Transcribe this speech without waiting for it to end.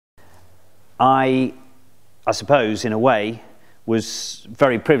I suppose, in a way, was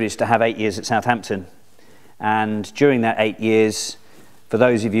very privileged to have 8 years at Southampton. And during that 8 years, for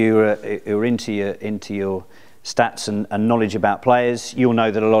those of you who are into your stats and knowledge about players, you'll know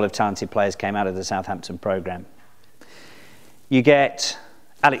that a lot of talented players came out of the Southampton programme. You get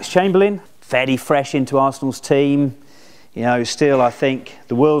Alex Chamberlain, fairly fresh into Arsenal's team. You know, still, I think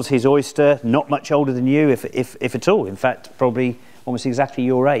the world's his oyster, not much older than you, if at all. In fact, probably almost exactly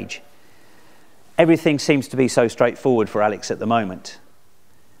your age. Everything seems to be so straightforward for Alex at the moment,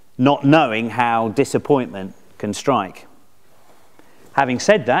 not knowing how disappointment can strike. Having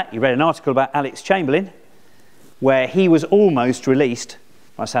said that, you read an article about Alex Chamberlain, where he was almost released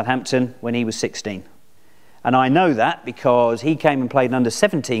by Southampton when he was 16. And I know that because he came and played an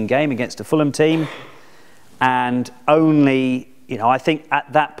under-17 game against a Fulham team, and only, you know, I think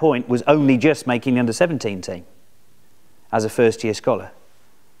at that point was only just making the under-17 team as a first-year scholar.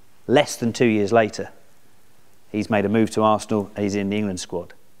 Less than 2 years later, he's made a move to Arsenal and he's in the England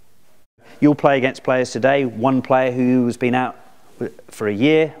squad. You'll play against players today, one player who has been out for a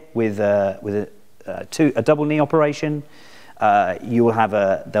year with a double knee operation.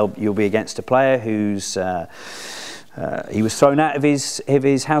 You'll be against a player who's he was thrown out of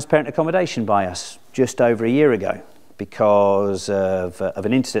his house parent accommodation by us just over a year ago because of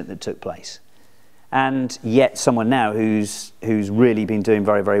an incident that took place. And yet someone now who's really been doing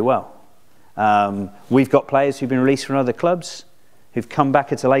very, very well. We've got players who've been released from other clubs, who've come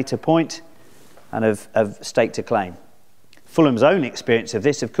back at a later point and have staked a claim. Fulham's own experience of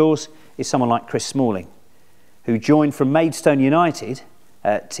this, of course, is someone like Chris Smalling, who joined from Maidstone United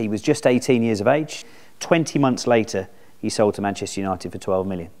he was just 18 years of age. 20 months later, he sold to Manchester United for 12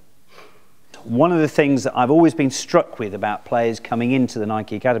 million. One of the things that I've always been struck with about players coming into the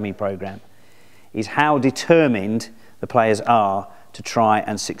Nike Academy programme is how determined the players are to try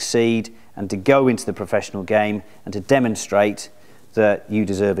and succeed and to go into the professional game and to demonstrate that you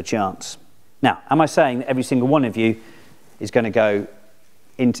deserve a chance. Now, am I saying that every single one of you is going to go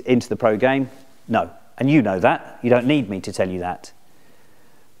into the pro game? No. And you know that. You don't need me to tell you that.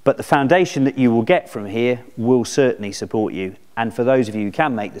 But the foundation that you will get from here will certainly support you. And for those of you who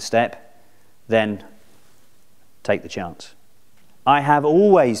can make the step, then take the chance. I have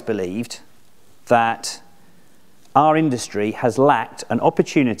always believed that our industry has lacked an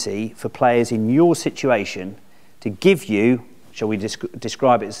opportunity for players in your situation to give you, shall we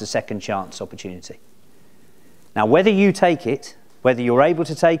describe it as a second chance opportunity. Now, whether you take it, whether you're able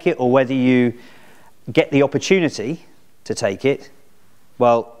to take it, or whether you get the opportunity to take it,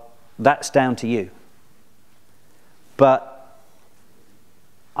 well, that's down to you. But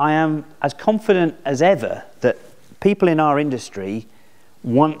I am as confident as ever that people in our industry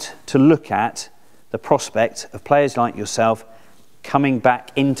want to look at the prospect of players like yourself coming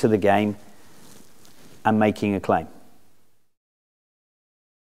back into the game and making a claim.